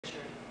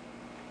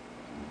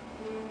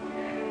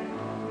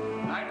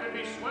I could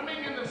be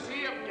swimming in the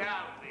Sea of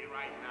Galilee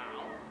right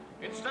now,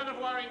 instead of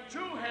wearing 2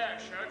 hair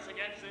shirts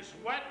against this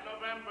wet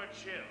November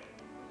chill.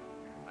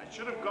 I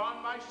should have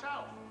gone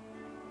myself.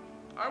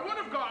 I would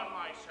have gone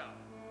myself.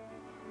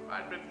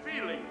 I'd been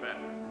feeling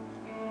better.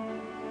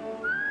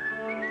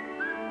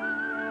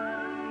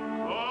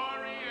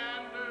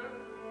 Coriander,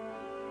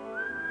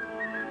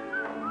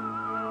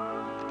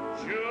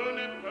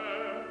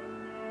 juniper,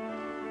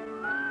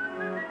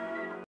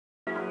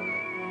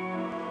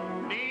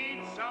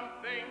 need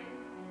something.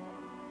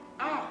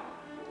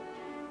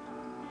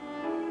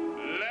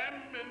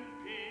 Lemon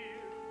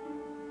peel.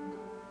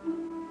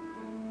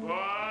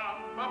 Bum,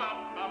 bum,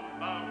 bum,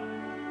 bum.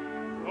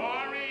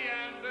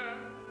 Coriander.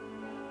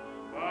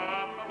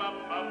 Bum, bum,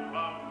 bum,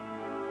 bum.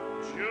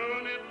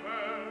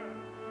 Juniper.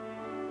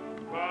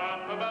 Bum,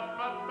 bum, bum,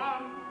 bum,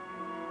 bum.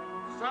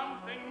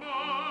 Something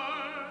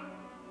more.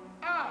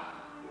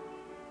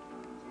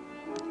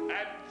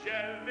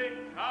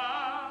 Angelica.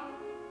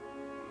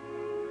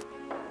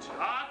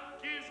 Tuck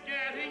is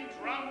getting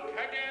drunk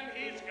again.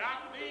 He's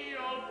got the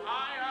old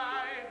pie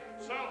eye.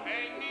 So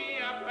hang me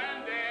up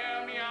and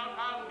air me out.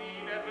 I'll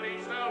need at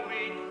least a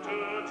week to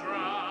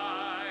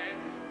dry.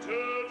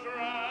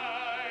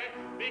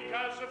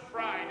 Because of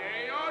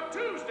Friday or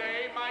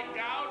Tuesday might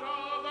gout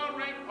all the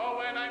rain. Oh,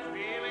 when I'm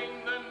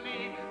feeling the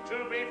need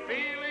to be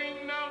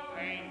feeling no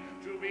pain,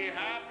 to be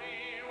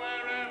happy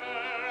wherever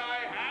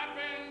I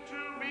happen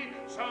to be,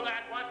 so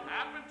that what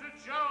happened to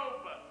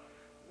Job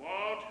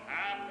won't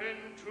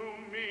happen to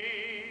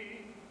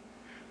me.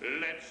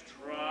 Let's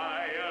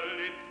try a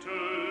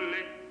little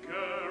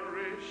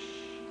licorice.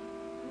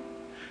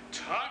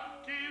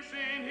 Tuck is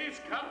in his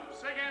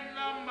cups again,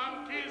 the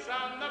monkey's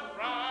on the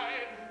fry.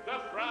 The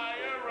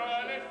fryer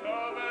runneth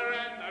over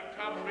and the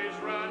cup is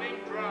running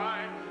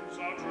dry.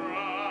 So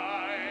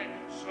dry,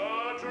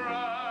 so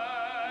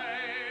dry.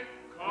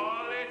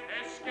 Call it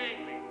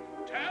escaping.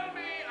 Tell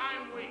me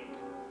I'm weak.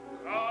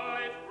 Call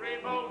it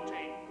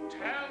revolting.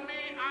 Tell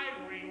me I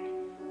reek.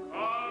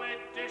 Call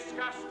it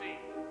disgusting.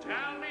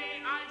 Tell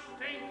me I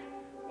stink.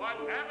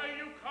 Whatever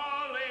you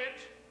call it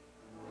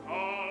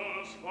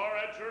calls for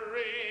a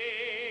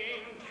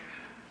drink.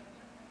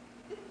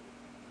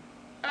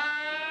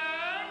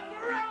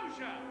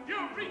 Ambrosia!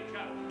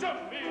 Eureka!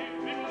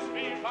 Dominimus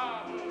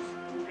vivamus!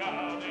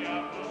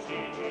 Gaudeamus in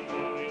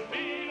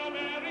vino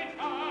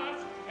veritas!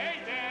 Hey,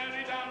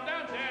 dairy, down,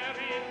 down,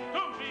 dairy!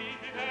 To be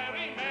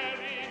very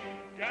merry!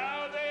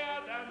 Gaudea,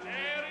 down,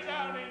 dairy,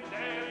 down in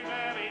dairy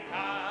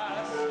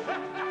veritas!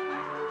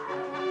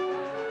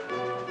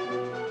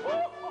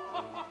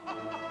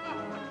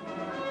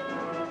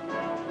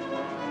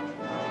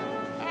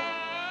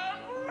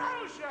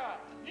 Ambrosia!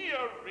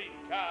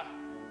 Eureka!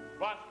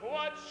 But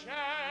what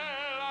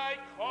shall I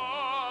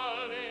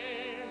call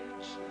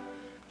it?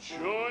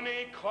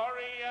 Junie,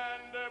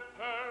 coriander,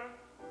 purr?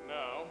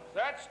 No,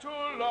 that's too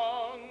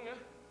long.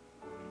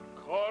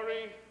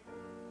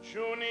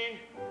 Junie,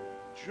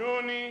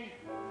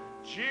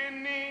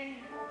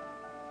 Ginny,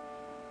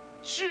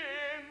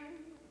 Gin.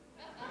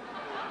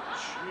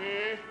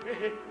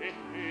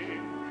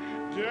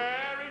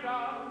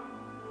 Dairy-da.